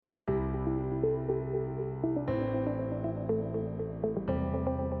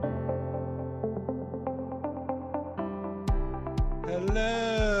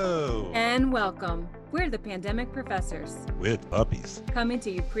and welcome. We're the Pandemic Professors, with puppies, coming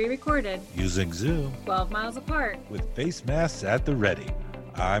to you pre-recorded, using Zoom, 12 miles apart, with face masks at the ready.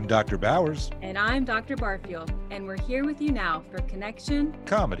 I'm Dr. Bowers. And I'm Dr. Barfield, and we're here with you now for connection,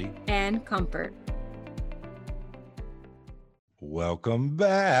 comedy, and comfort. Welcome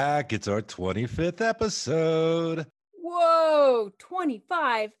back. It's our 25th episode. Whoa,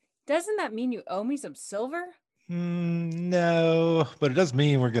 25? Doesn't that mean you owe me some silver? No, but it does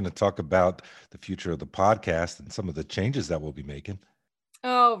mean we're going to talk about the future of the podcast and some of the changes that we'll be making.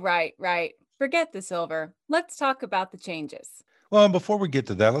 Oh, right. Forget the silver. Let's talk about the changes. Well, and before we get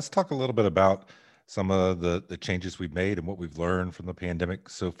to that, let's talk a little bit about some of the changes we've made and what we've learned from the pandemic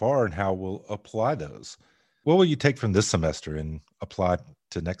so far and how we'll apply those. What will you take from this semester and apply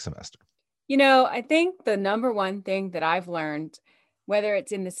to next semester? I think the number one thing that I've learned, whether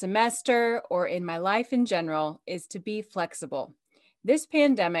it's in the semester or in my life in general, is to be flexible. This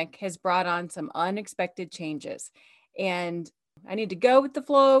pandemic has brought on some unexpected changes, and I need to go with the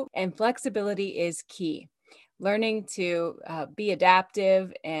flow, and flexibility is key. Learning to be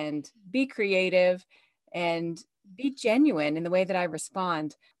adaptive and be creative and be genuine in the way that I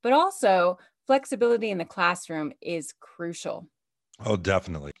respond, but also flexibility in the classroom is crucial. Oh,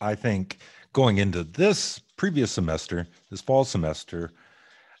 definitely. I think going into this previous semester, this fall semester,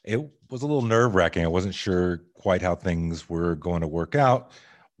 it was a little nerve-wracking. I wasn't sure quite how things were going to work out,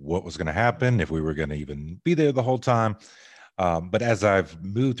 what was going to happen, if we were going to even be there the whole time. But as I've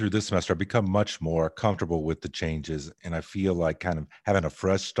moved through this semester, I've become much more comfortable with the changes. And I feel like kind of having a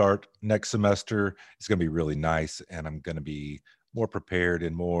fresh start next semester is going to be really nice. And I'm going to be more prepared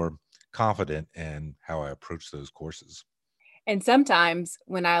and more confident in how I approach those courses. And sometimes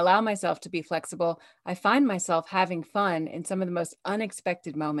when I allow myself to be flexible, I find myself having fun in some of the most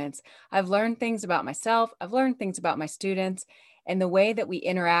unexpected moments. I've learned things about myself. I've learned things about my students, and the way that we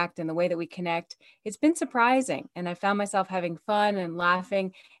interact and the way that we connect. It's been surprising. And I found myself having fun and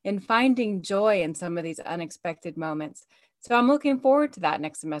laughing and finding joy in some of these unexpected moments. So I'm looking forward to that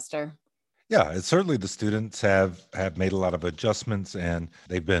next semester. Yeah, it's certainly the students have made a lot of adjustments, and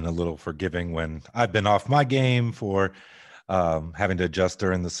they've been a little forgiving when I've been off my game for having to adjust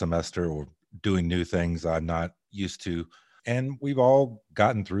during the semester or doing new things I'm not used to. And we've all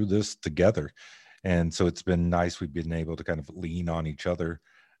gotten through this together. And so it's been nice. We've been able to kind of lean on each other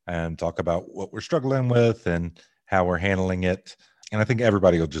and talk about what we're struggling with and how we're handling it. And I think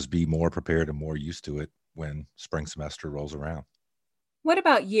everybody will just be more prepared and more used to it when spring semester rolls around. What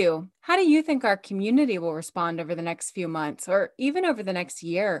about you? How do you think our community will respond over the next few months or even over the next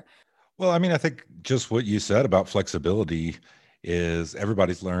year? Well, I mean, I think just what you said about flexibility is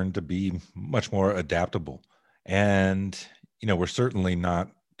everybody's learned to be much more adaptable. And, we're certainly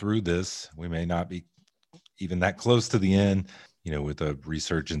not through this. We may not be even that close to the end, with a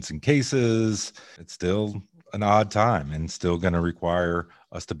resurgence in cases. It's still an odd time and still going to require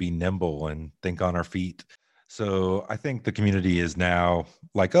us to be nimble and think on our feet. So I think the community is now,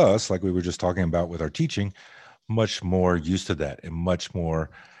 like us, like we were just talking about with our teaching, much more used to that and much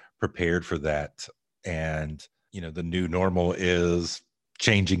more prepared for that. And, the new normal is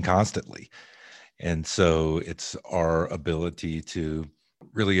changing constantly. And so it's our ability to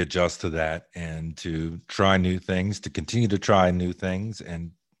really adjust to that and to try new things, to continue to try new things.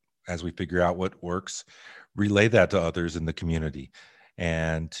 And as we figure out what works, relay that to others in the community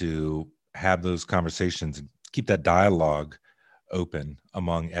and to have those conversations and keep that dialogue open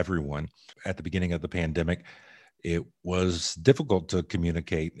among everyone. At the beginning of the pandemic, it was difficult to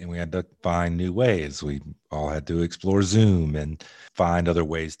communicate and we had to find new ways. We all had to explore Zoom and find other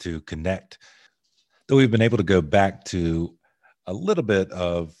ways to connect. Though we've been able to go back to a little bit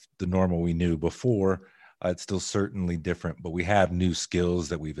of the normal we knew before, it's still certainly different, but we have new skills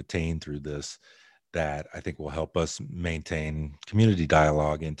that we've attained through this that I think will help us maintain community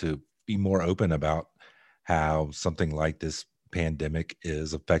dialogue and to be more open about how something like this pandemic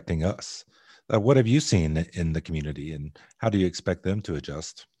is affecting us. What have you seen in the community and how do you expect them to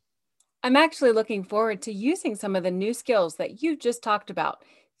adjust? I'm actually looking forward to using some of the new skills that you just talked about,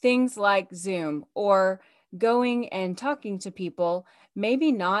 things like Zoom or going and talking to people,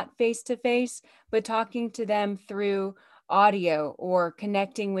 maybe not face to face, but talking to them through audio or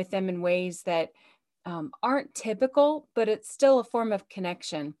connecting with them in ways that aren't typical, but it's still a form of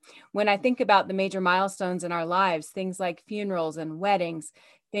connection. When I think about the major milestones in our lives, things like funerals and weddings,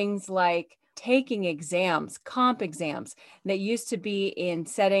 things like taking exams, comp exams that used to be in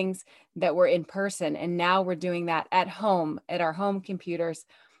settings that were in person, and now we're doing that at home, at our home computers.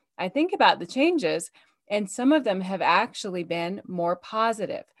 I think about the changes, and some of them have actually been more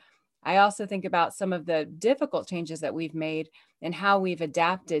positive. I also think about some of the difficult changes that we've made and how we've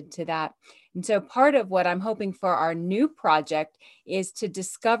adapted to that. And so, part of what I'm hoping for our new project is to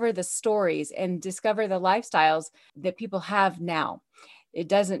discover the stories and discover the lifestyles that people have now. It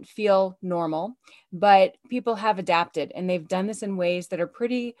doesn't feel normal, but people have adapted and they've done this in ways that are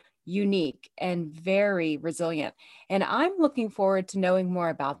pretty unique and very resilient. And I'm looking forward to knowing more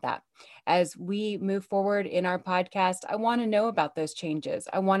about that. As we move forward in our podcast, I want to know about those changes.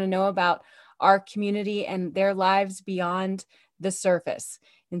 I want to know about our community and their lives beyond the surface.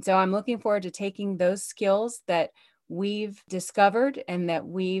 And so I'm looking forward to taking those skills that we've discovered and that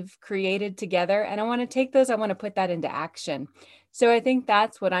we've created together. And I want to take those, I want to put that into action. So I think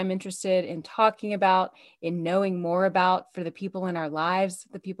that's what I'm interested in talking about, in knowing more about for the people in our lives,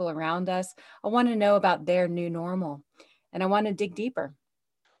 the people around us. I want to know about their new normal and I want to dig deeper.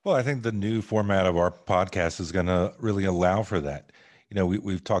 Well, I think the new format of our podcast is going to really allow for that.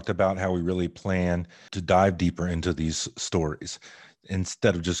 We've talked about how we really plan to dive deeper into these stories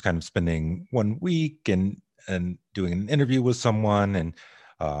instead of just kind of spending 1 week and doing an interview with someone and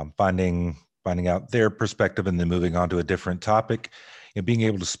finding out their perspective and then moving on to a different topic. Being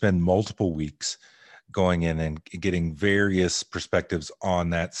able to spend multiple weeks going in and getting various perspectives on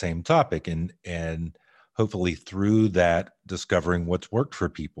that same topic and hopefully through that discovering what's worked for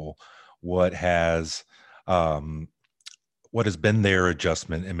people, what has been their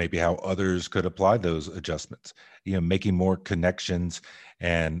adjustment and maybe how others could apply those adjustments, making more connections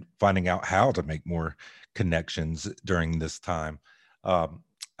and finding out how to make more connections during this time.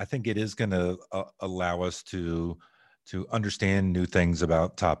 I think it is going to allow us to understand new things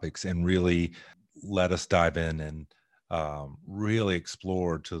about topics and really let us dive in and really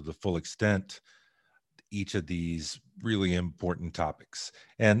explore to the full extent each of these really important topics.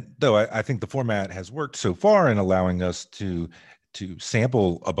 And though I think the format has worked so far in allowing us to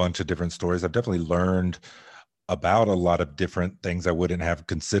sample a bunch of different stories, I've definitely learned about a lot of different things I wouldn't have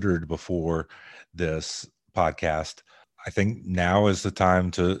considered before this podcast. I think now is the time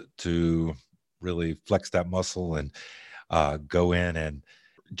to really flex that muscle and go in and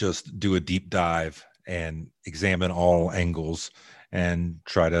just do a deep dive and examine all angles and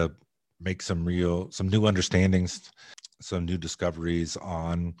try to make some new understandings, some new discoveries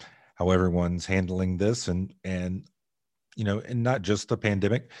on how everyone's handling this and not just the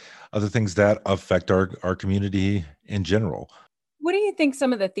pandemic, other things that affect our community in general. What do you think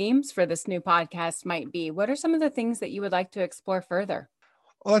some of the themes for this new podcast might be? What are some of the things that you would like to explore further?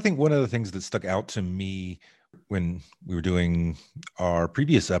 Well, I think one of the things that stuck out to me when we were doing our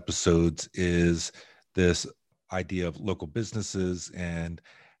previous episodes is this idea of local businesses and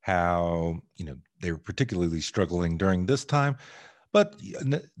how, they were particularly struggling during this time, but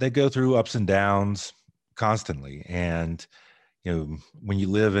they go through ups and downs constantly. And, when you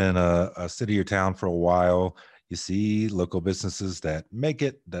live in a city or town for a while, you see local businesses that make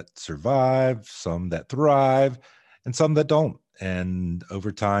it, that survive, some that thrive, and some that don't. And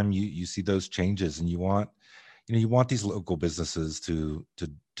over time, you see those changes, and you want these local businesses to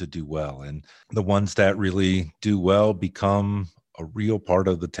do well, and the ones that really do well become a real part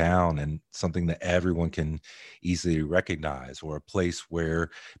of the town and something that everyone can easily recognize, or a place where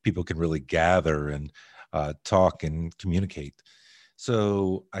people can really gather and talk and communicate.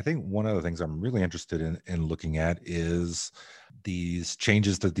 So I think one of the things I'm really interested in looking at is these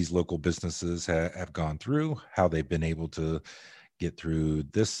changes that these local businesses have gone through, how they've been able to get through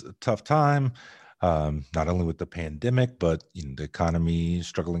this tough time, not only with the pandemic, but the economy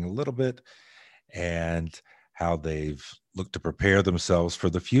struggling a little bit, and how they've looked to prepare themselves for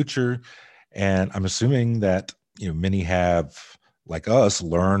the future. And I'm assuming that many have, like us,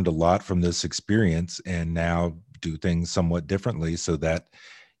 learned a lot from this experience and now do things somewhat differently so that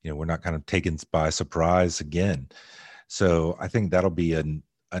we're not kind of taken by surprise again. So I think that'll be an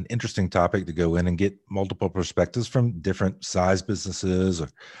interesting topic to go in and get multiple perspectives from different size businesses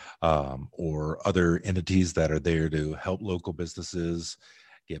or other entities that are there to help local businesses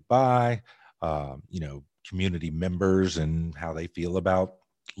get by, community members and how they feel about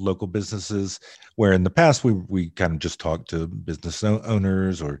local businesses, where in the past we kind of just talked to business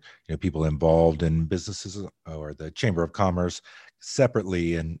owners or people involved in businesses or the Chamber of Commerce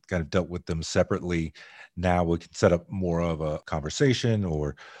separately and kind of dealt with them separately. Now we can set up more of a conversation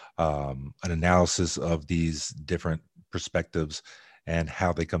or an analysis of these different perspectives and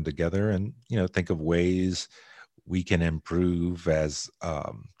how they come together, and think of ways we can improve as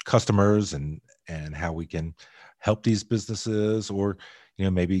customers and how we can help these businesses, or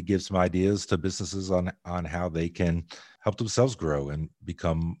maybe give some ideas to businesses on how they can help themselves grow and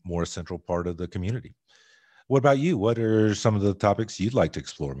become more a central part of the community. What about you? What are some of the topics you'd like to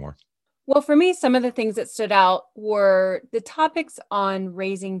explore more? Well, for me, some of the things that stood out were the topics on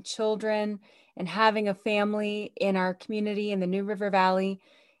raising children and having a family in our community in the New River Valley,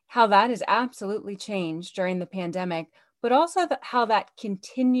 how that has absolutely changed during the pandemic, but also how that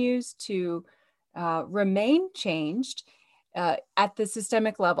continues to remain changed at the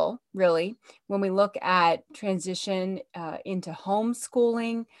systemic level, really. When we look at transition into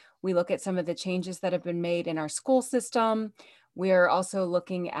homeschooling, we look at some of the changes that have been made in our school system. We're also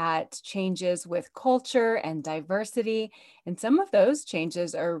looking at changes with culture and diversity. And some of those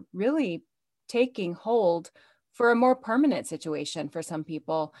changes are really taking hold for a more permanent situation for some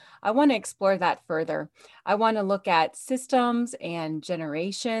people. I want to explore that further. I want to look at systems and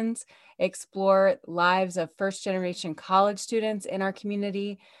generations, explore lives of first generation college students in our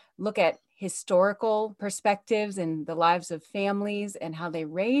community, look at historical perspectives in the lives of families and how they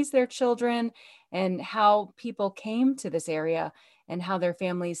raise their children and how people came to this area and how their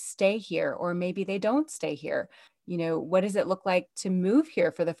families stay here, or maybe they don't stay here. What does it look like to move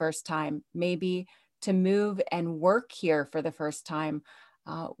here for the first time? Maybe to move and work here for the first time.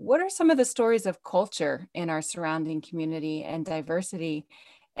 What are some of the stories of culture in our surrounding community and diversity?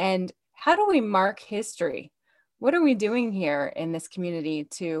 And how do we mark history? What are we doing here in this community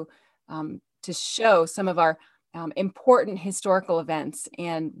to show some of our important historical events?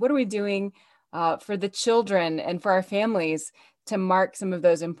 And what are we doing for the children and for our families to mark some of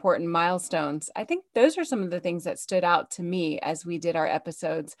those important milestones? I think those are some of the things that stood out to me as we did our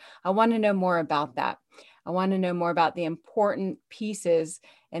episodes. I want to know more about that. I want to know more about the important pieces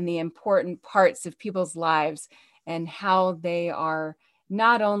and the important parts of people's lives and how they are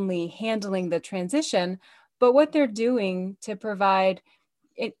not only handling the transition, but what they're doing to provide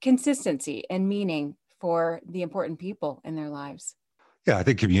consistency and meaning for the important people in their lives. Yeah, I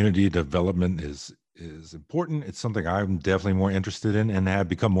think community development is important. It's something I'm definitely more interested in and have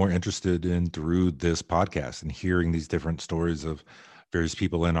become more interested in through this podcast and hearing these different stories of various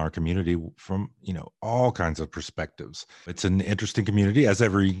people in our community from, all kinds of perspectives. It's an interesting community, as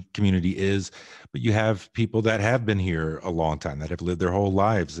every community is, but you have people that have been here a long time, that have lived their whole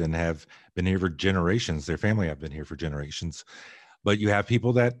lives and have been here for generations. Their family have been here for generations, but you have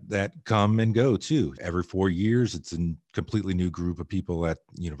people that come and go too. Every 4 years, it's a completely new group of people at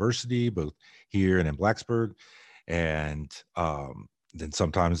university, both here and in Blacksburg. And then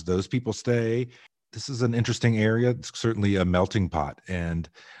sometimes those people stay. This is an interesting area. It's certainly a melting pot, and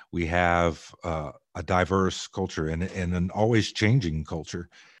we have a diverse culture and an always changing culture.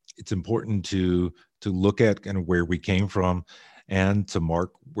 It's important to look at kind of where we came from and to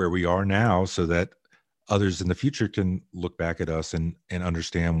mark where we are now, so that others in the future can look back at us and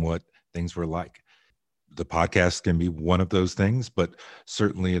understand what things were like. The podcast can be one of those things, but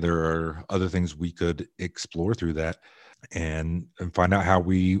certainly there are other things we could explore through that and find out how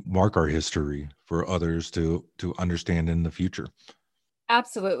we mark our history for others to understand in the future.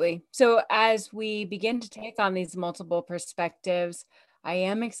 Absolutely. So, as we begin to take on these multiple perspectives, I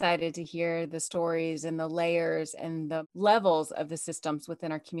am excited to hear the stories and the layers and the levels of the systems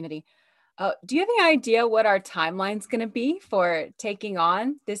within our community. Do you have any idea what our timeline's going to be for taking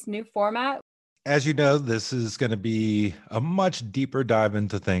on this new format? As you know, this is going to be a much deeper dive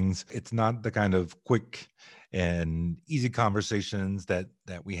into things. It's not the kind of quick and easy conversations that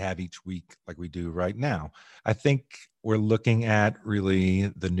we have each week like we do right now. I think we're looking at really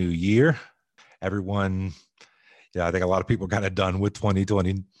the new year. Everyone, yeah, I think a lot of people got it done with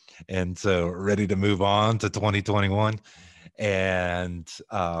 2020 and so ready to move on to 2021. And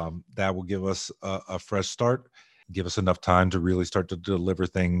that will give us a fresh start, give us enough time to really start to deliver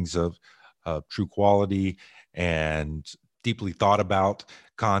things of true quality and deeply thought about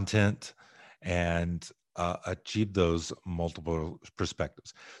content and achieve those multiple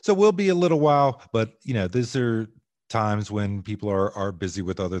perspectives. So we'll be a little while, but these are times when people are busy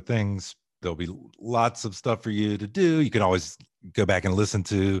with other things. There'll be lots of stuff for you to do. You can always go back and listen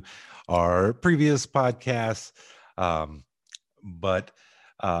to our previous podcasts. But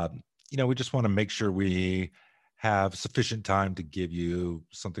we just want to make sure we have sufficient time to give you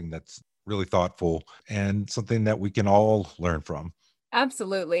something that's really thoughtful and something that we can all learn from.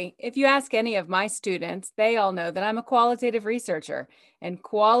 Absolutely. If you ask any of my students, they all know that I'm a qualitative researcher, and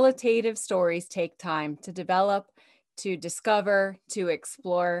qualitative stories take time to develop, to discover, to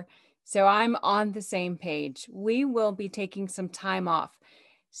explore. So I'm on the same page. We will be taking some time off.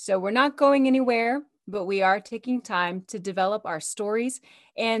 So we're not going anywhere, but we are taking time to develop our stories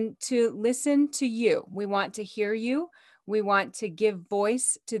and to listen to you. We want to hear you. We want to give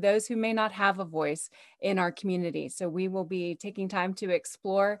voice to those who may not have a voice in our community. So we will be taking time to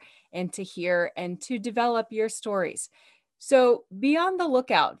explore and to hear and to develop your stories. So be on the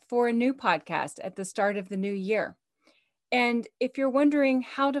lookout for a new podcast at the start of the new year. And if you're wondering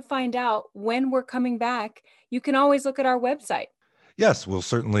how to find out when we're coming back, you can always look at our website. Yes, we'll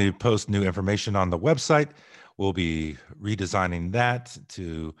certainly post new information on the website. We'll be redesigning that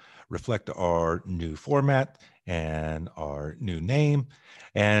to reflect our new format and our new name.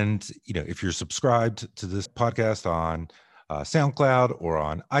 And, if you're subscribed to this podcast on SoundCloud or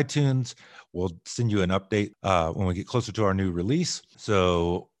on iTunes, we'll send you an update when we get closer to our new release.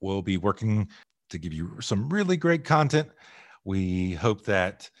 So we'll be working to give you some really great content. We hope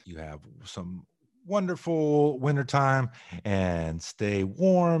that you have some wonderful wintertime and stay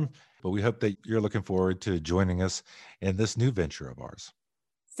warm. But we hope that you're looking forward to joining us in this new venture of ours.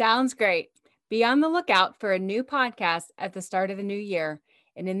 Sounds great. Be on the lookout for a new podcast at the start of the new year.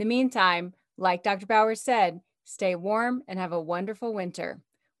 And in the meantime, like Dr. Bowers said, stay warm and have a wonderful winter.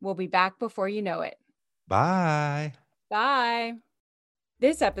 We'll be back before you know it. Bye. Bye.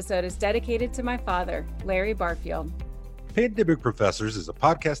 This episode is dedicated to my father, Larry Barfield. Pandemic Professors is a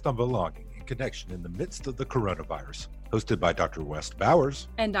podcast on belonging and connection in the midst of the coronavirus. Hosted by Dr. West Bowers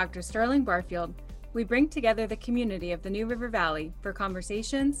and Dr. Sterling Barfield, we bring together the community of the New River Valley for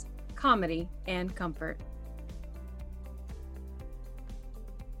conversations, comedy, and comfort.